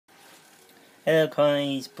Hello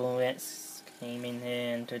guys, ProX Gaming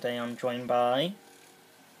here, and today I'm joined by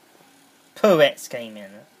ProX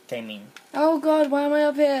Gaming. Oh god, why am I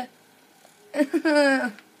up here?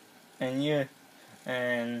 And you,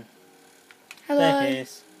 and Hello. there he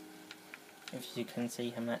is, if you can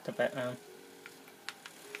see him at the background.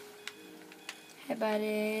 Hey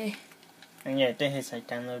buddy. And yeah, there is a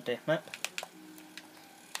downloaded map.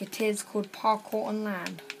 It is called Parkour on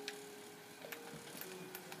Land.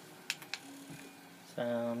 So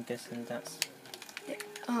I'm guessing that's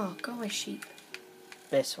Oh, go away sheep.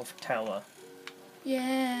 best of tower.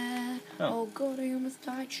 Yeah. Oh. Oh god, I almost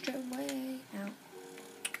died straight away. Ow.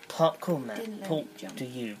 Parkour map Didn't let me brought jump. to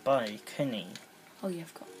you by Kenny. Oh yeah,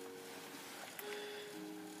 I've got.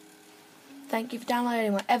 Thank you for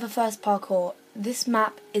downloading my ever first parkour. This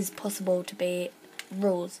map is possible to be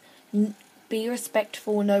rules. Be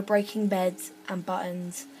respectful, no breaking beds and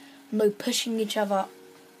buttons, no pushing each other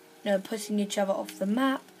off the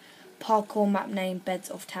map. Parkour map name Beds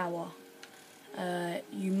of Tower.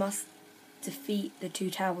 You must defeat the 2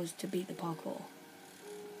 towers to beat the parkour.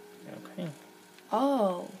 Okay.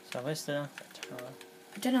 Oh. So where's the tower?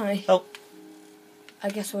 I don't know. Oh. I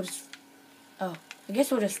guess we'll just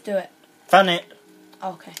do it. Found it!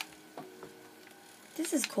 Okay.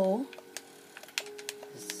 This is cool.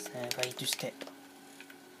 This is a way to step.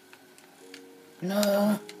 No!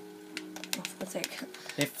 Oh, for God's sake.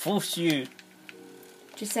 They force you.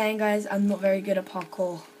 Just saying, guys, I'm not very good at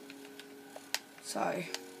parkour. So,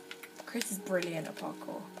 Chris is brilliant at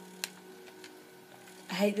parkour.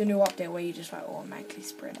 I hate the new update where you just like automatically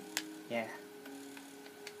sprint. Yeah.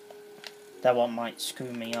 That one might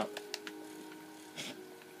screw me up.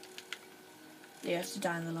 You have to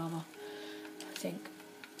die in the lava. I think.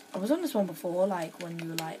 I was on this one before, like when you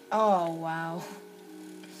were like, oh wow.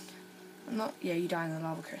 I'm not. Yeah, you die in the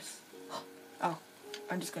lava, Chris. Oh,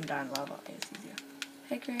 I'm just gonna die in the lava. Okay, it's easier.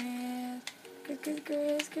 Hey, Chris.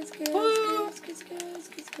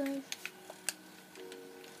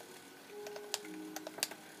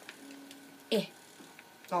 Eh.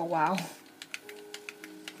 Oh wow.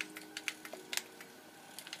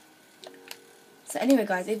 So anyway,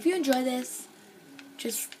 guys, if you enjoy this,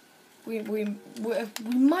 just we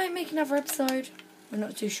might make another episode. We're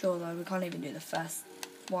not too sure though. We can't even do the first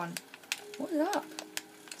one. What is up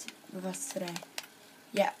with us today?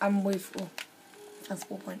 Yeah, and we've that's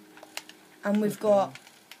 4 point. And we've got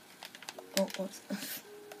whoops.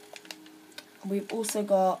 We've also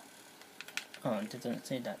got. Oh, I didn't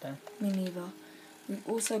see that there. Me neither. We've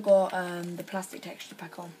also got the plastic texture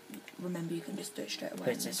pack on. Remember, you can just do it straight away.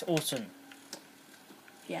 Which is awesome.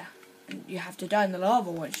 Yeah, and you have to die in the lava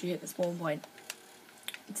once you hit the spawn point.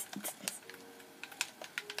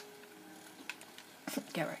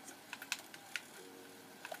 Get right.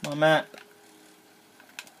 My map.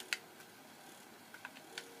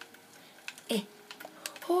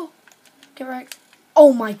 Oh, get right.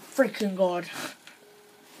 Oh my freaking god.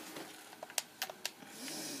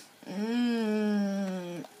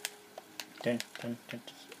 Dun, dun, dun, dun.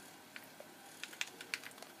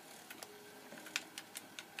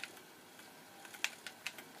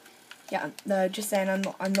 Yeah, no, just saying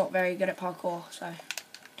I'm not very good at parkour, so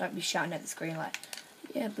don't be shouting at the screen like,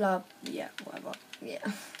 yeah, blah, yeah, whatever, yeah.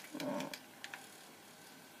 Oh.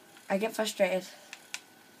 I get frustrated.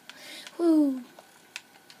 Woo.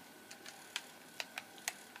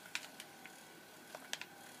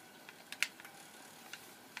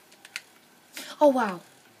 Oh wow.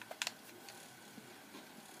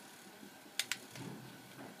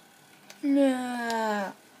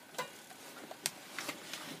 Nah.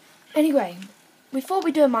 Anyway, before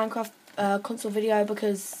we do a Minecraft console video,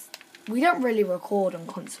 because we don't really record on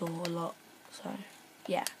console a lot, so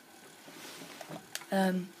yeah.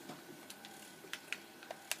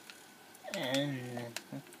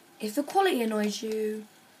 If the quality annoys you,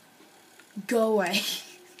 go away.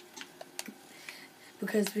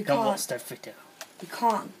 Because we Don't can't. watch that video. We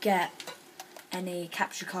can't get any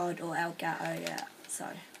capture card or Elgato yet,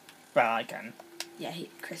 so Well, I can. yeah,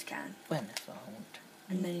 Chris can. Whenever I want.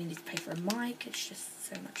 And then you need to pay for a mic. It's just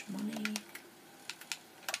so much money.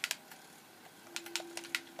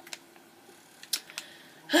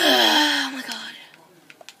 Oh my god.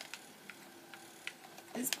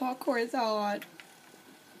 This parkour is hard.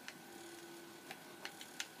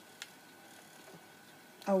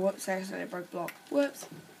 Oh, whoops, I accidentally broke block. Whoops.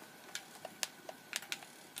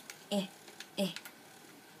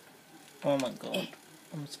 Oh my god.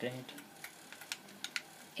 I'm scared.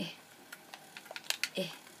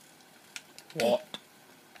 What?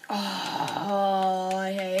 Oh,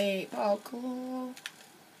 I hate parkour.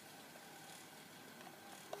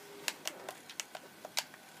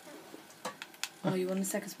 Oh, you won the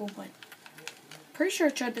second spawn point. Pretty sure I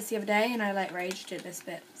tried this the other day and I like raged at this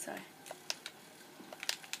bit, so.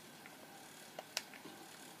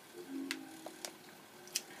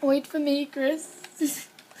 Wait for me, Chris.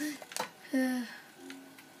 I'll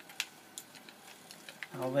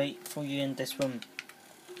wait for you in this room.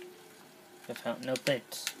 Without no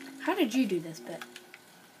beds. How did you do this bit?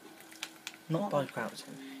 Not by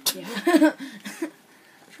crouching. Yeah.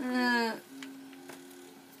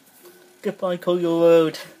 Goodbye, Coil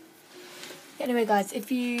Road. Anyway, guys,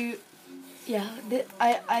 if you... Yeah,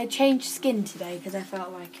 I changed skin today because I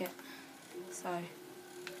felt like it. So...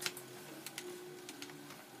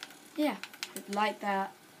 Yeah, like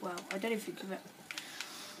that. Well, I don't know if you can...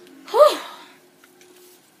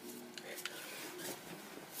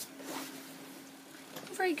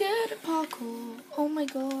 I'm very good at parkour. Oh my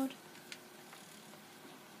god.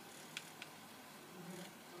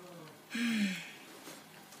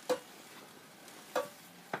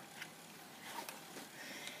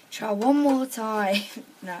 Try one more time.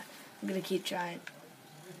 No, I'm gonna keep trying.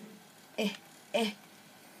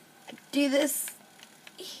 Do this.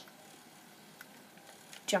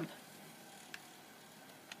 Jump.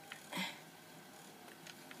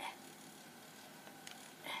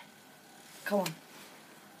 Come on.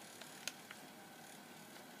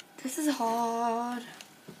 This is hard.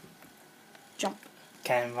 Jump.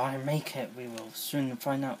 Can Ryan make it? We will soon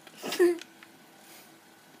find out.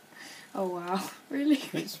 Oh wow, really?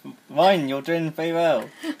 It's Ryan, you're doing very well.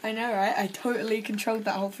 I know, right? I totally controlled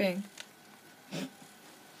that whole thing.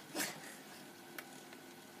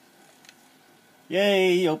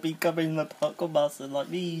 Yay, you'll be becoming the parkour master like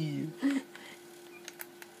me.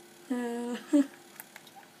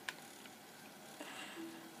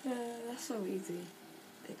 That's so easy.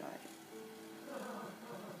 Big eye.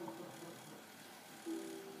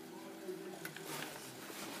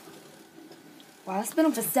 Wow, that's been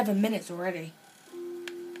on for 7 minutes already.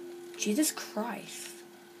 Jesus Christ.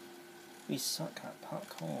 We suck at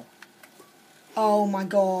parkour. Oh my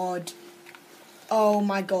god. Oh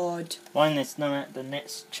my god. Ryan is now at the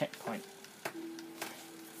next checkpoint.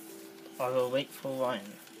 I will wait for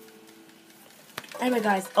Ryan. Anyway,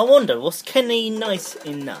 guys. I wonder, was Kenny nice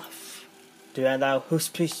enough to allow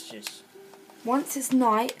hostages? Once it's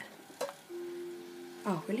night...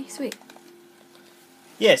 Oh, really? Sweet.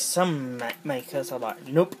 Yes, some map makers are like,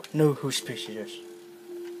 nope, no hostages.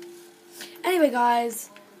 Anyway, guys,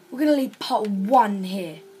 we're going to leave part 1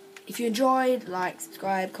 here. If you enjoyed, like,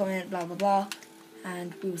 subscribe, comment, blah, blah, blah.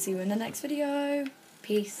 And we will see you in the next video.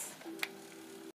 Peace.